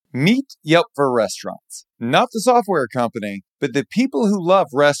Meet Yelp for restaurants. Not the software company, but the people who love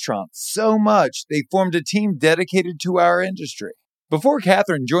restaurants so much they formed a team dedicated to our industry. Before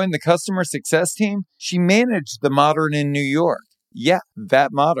Catherine joined the customer success team, she managed the Modern in New York. Yeah,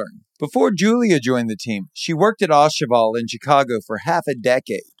 that Modern. Before Julia joined the team, she worked at Aucheval in Chicago for half a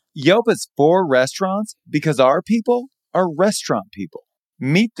decade. Yelp is for restaurants because our people are restaurant people.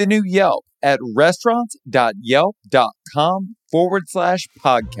 Meet the new Yelp at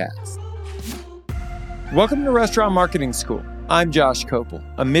restaurants.yelp.com/podcast. Welcome to Restaurant Marketing School. I'm Josh Kopel,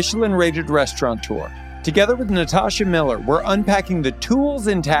 a Michelin-rated restaurateur. Together with Natasha Miller, we're unpacking the tools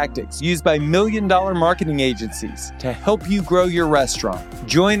and tactics used by million-dollar marketing agencies to help you grow your restaurant.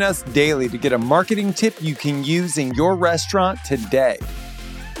 Join us daily to get a marketing tip you can use in your restaurant today.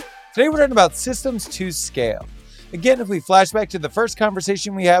 Today we're talking about systems to scale. Again, if we flash back to the first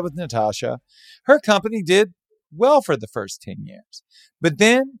conversation we had with Natasha, her company did well for the first 10 years. But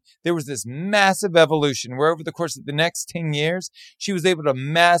then there was this massive evolution where over the course of the next 10 years, she was able to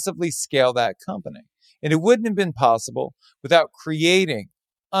massively scale that company. And it wouldn't have been possible without creating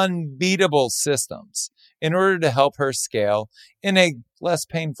unbeatable systems in order to help her scale in a less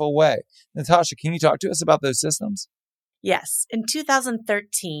painful way. Natasha, can you talk to us about those systems? Yes. In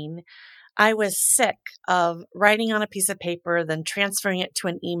 2013, I was sick of writing on a piece of paper, then transferring it to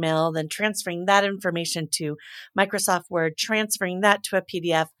an email, then transferring that information to Microsoft Word, transferring that to a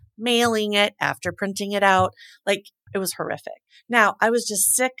PDF, mailing it after printing it out. Like, it was horrific. Now, I was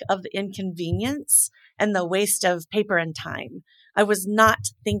just sick of the inconvenience and the waste of paper and time. I was not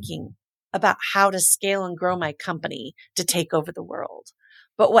thinking about how to scale and grow my company to take over the world.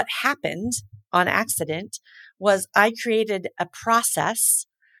 But what happened on accident was I created a process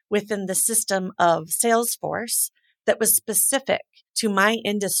within the system of Salesforce that was specific to my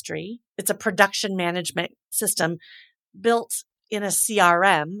industry. It's a production management system built in a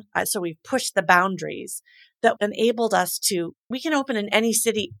CRM. So we've pushed the boundaries that enabled us we can open in any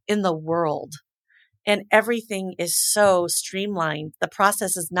city in the world. And everything is so streamlined. The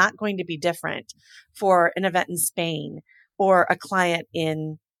process is not going to be different for an event in Spain or a client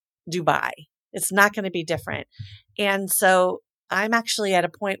in Dubai. It's not going to be different. And so I'm actually at a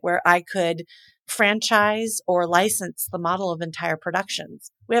point where I could franchise or license the model of entire productions.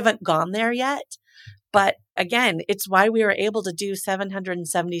 We haven't gone there yet, but again, it's why we were able to do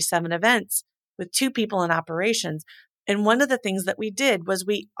 777 events with 2 people in operations. And one of the things that we did was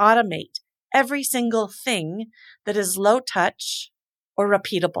we automate every single thing that is low touch or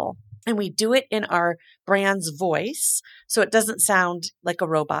repeatable. And we do it in our brand's voice, so it doesn't sound like a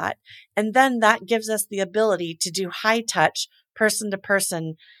robot. And then that gives us the ability to do high touch,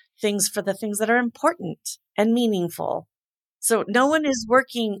 person-to-person things for the things that are important and meaningful. So no one is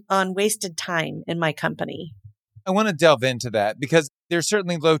working on wasted time in my company. I want to delve into that because there's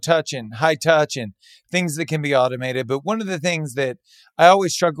certainly low touch and high touch and things that can be automated. But one of the things that I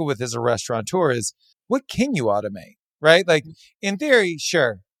always struggle with as a restaurateur is what can you automate, right? Like in theory,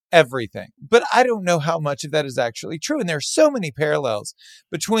 sure, everything. But I don't know how much of that is actually true. And there are so many parallels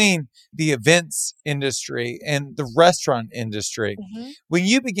between the events industry and the restaurant industry. Mm-hmm. When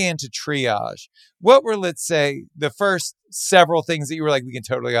you began to triage, what were, let's say, the first several things that you were like, we can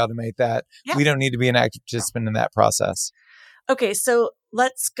totally automate that. Yeah. We don't need to be an active participant in that process. Okay, so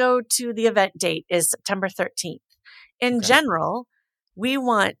let's go to the event date is September 13th. In general, we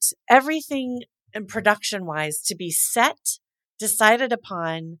want everything production-wise to be set, decided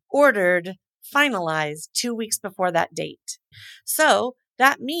upon, ordered, finalized 2 weeks before that date. So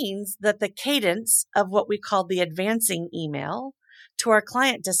that means that the cadence of what we call the advancing email to our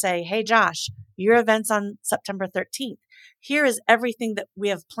client to say, hey, Josh, your event's on September 13th. Here is everything that we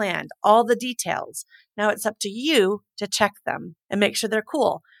have planned, all the details. Now it's up to you to check them and make sure they're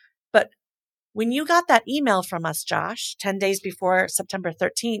cool. But when you got that email from us, Josh, 10 days before September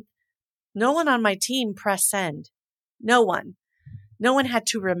 13th, no one on my team pressed send. No one. No one had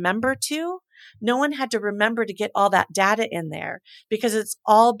to remember to. No one had to remember to get all that data in there because it's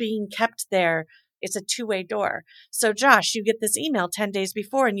all being kept there. It's a two-way door. So Josh, you get this email 10 days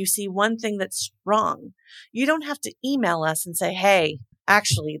before and you see one thing that's wrong. You don't have to email us and say, hey,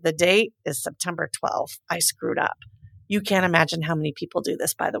 actually, the date is September 12th. I screwed up. You can't imagine how many people do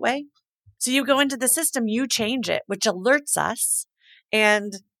this, by the way. So you go into the system, you change it, which alerts us,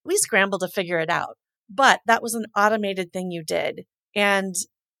 and we scramble to figure it out. But that was an automated thing you did. And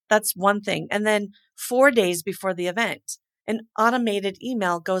that's one thing. And then 4 days before the event, an automated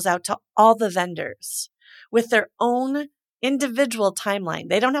email goes out to all the vendors with their own individual timeline.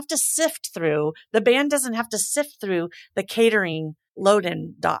 They don't have to sift through, the band doesn't have to sift through the catering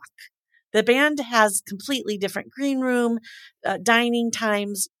load-in dock. The band has completely different green room, dining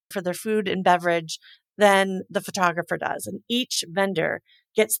times. for their food and beverage than the photographer does. And each vendor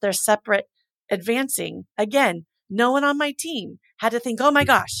gets their separate advancing. Again, no one on my team had to think, oh my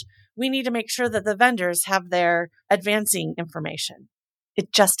gosh, we need to make sure that the vendors have their advancing information.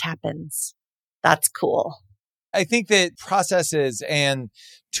 It just happens. That's cool. I think that processes and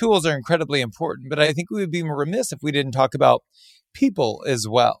tools are incredibly important, but I think we would be remiss if we didn't talk about people as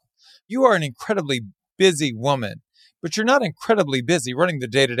well. You are an incredibly busy woman, but you're not incredibly busy running the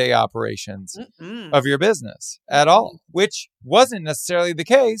day-to-day operations of your business at all, which wasn't necessarily the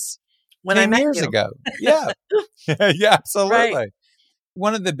case when 10 I met years you. ago. Yeah. Yeah, absolutely. Right.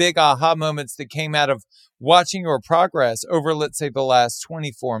 One of the big aha moments that came out of watching your progress over, let's say, the last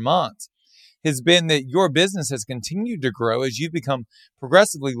 24 months has been that your business has continued to grow as you've become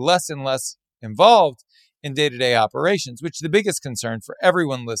progressively less and less involved in day-to-day operations, which the biggest concern for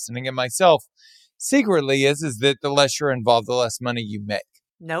everyone listening and myself secretly is that the less you're involved, the less money you make.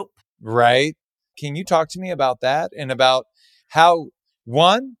 Nope. Right? Can you talk to me about that and about how,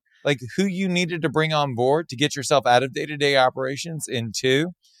 one, like who you needed to bring on board to get yourself out of day-to-day operations, and two,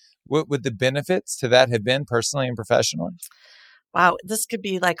 what would the benefits to that have been personally and professionally? Wow, this could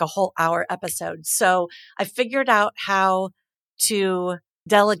be like a whole hour episode. So I figured out how to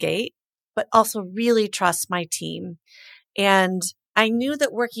delegate, but also really trust my team. And I knew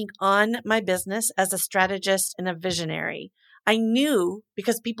that working on my business as a strategist and a visionary, I knew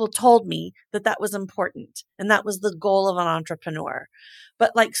because people told me that that was important and that was the goal of an entrepreneur.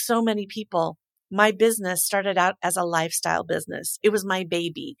 But like so many people, my business started out as a lifestyle business. It was my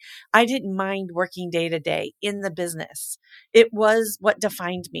baby. I didn't mind working day to day in the business. It was what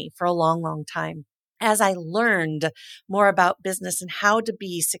defined me for a long, long time. As I learned more about business and how to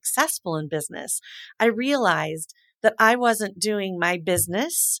be successful in business, I realized that I wasn't doing my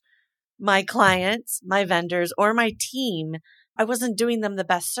business, my clients, my vendors, or my team. I wasn't doing them the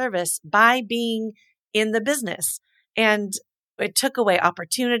best service by being in the business. And it took away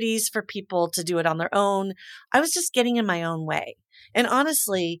opportunities for people to do it on their own. I was just getting in my own way. And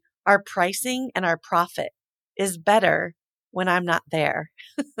honestly, our pricing and our profit is better when I'm not there.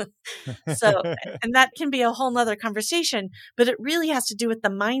 So, and that can be a whole nother conversation, but it really has to do with the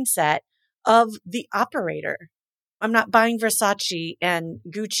mindset of the operator. I'm not buying Versace and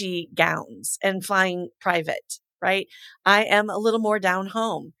Gucci gowns and flying private, right? I am a little more down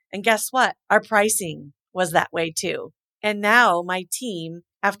home. And guess what? Our pricing was that way too. And now my team,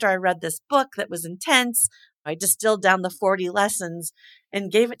 after I read this book that was intense, I distilled down the 40 lessons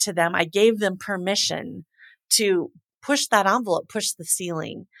and gave it to them. I gave them permission to push that envelope, push the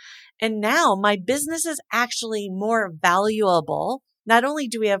ceiling. And now my business is actually more valuable. Not only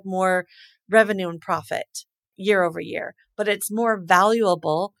do we have more revenue and profit year over year, but it's more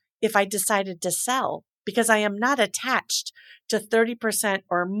valuable if I decided to sell because I am not attached to 30%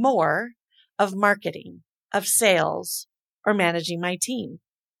 or more of marketing, of sales, or managing my team.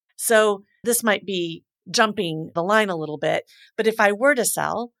 So this might be jumping the line a little bit, but if I were to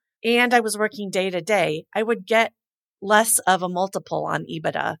sell and I was working day to day, I would get less of a multiple on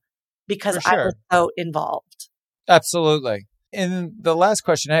EBITDA because I was so involved. Absolutely. And the last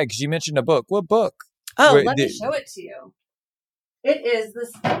question I had, because you mentioned a book. What book? Oh, let me show it to you. It is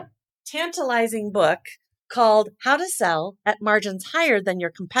this tantalizing book called How to Sell at Margins Higher Than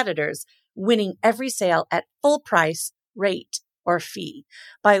Your Competitors, Winning Every Sale at Full Price, Rate, or Fee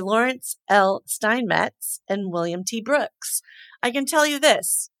by Lawrence L. Steinmetz and William T. Brooks. I can tell you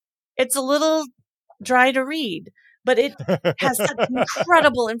this, it's a little dry to read, but it has such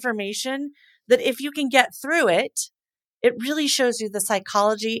incredible information that if you can get through it, it really shows you the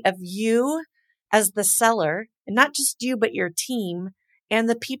psychology of you as the seller, and not just you, but your team and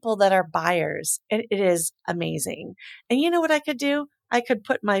the people that are buyers. And it is amazing. And you know what I could do? I could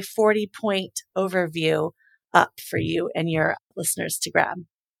put my 40-point overview up for you and your listeners to grab.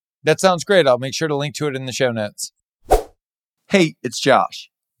 That sounds great. I'll make sure to link to it in the show notes. Hey, it's Josh.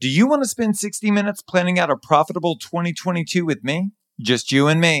 Do you want to spend 60 minutes planning out a profitable 2022 with me? Just you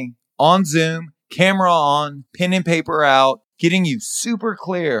and me, on Zoom, camera on, pen and paper out, getting you super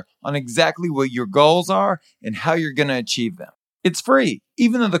clear on exactly what your goals are and how you're going to achieve them. It's free,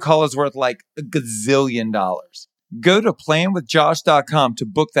 even though the call is worth like $1 gazillion. Go to planwithjosh.com to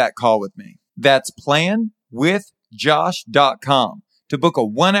book that call with me. That's planwithjosh.com to book a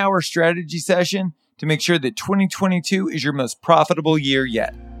 1-hour strategy session to make sure that 2022 is your most profitable year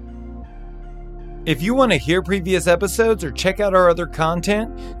yet. If you want to hear previous episodes or check out our other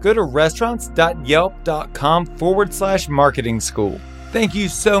content, go to restaurants.yelp.com/marketing school. Thank you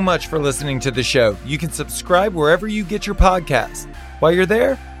so much for listening to the show. You can subscribe wherever you get your podcasts. While you're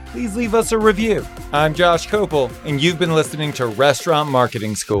there, please leave us a review. I'm Josh Kopel, and you've been listening to Restaurant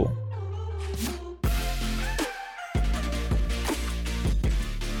Marketing School.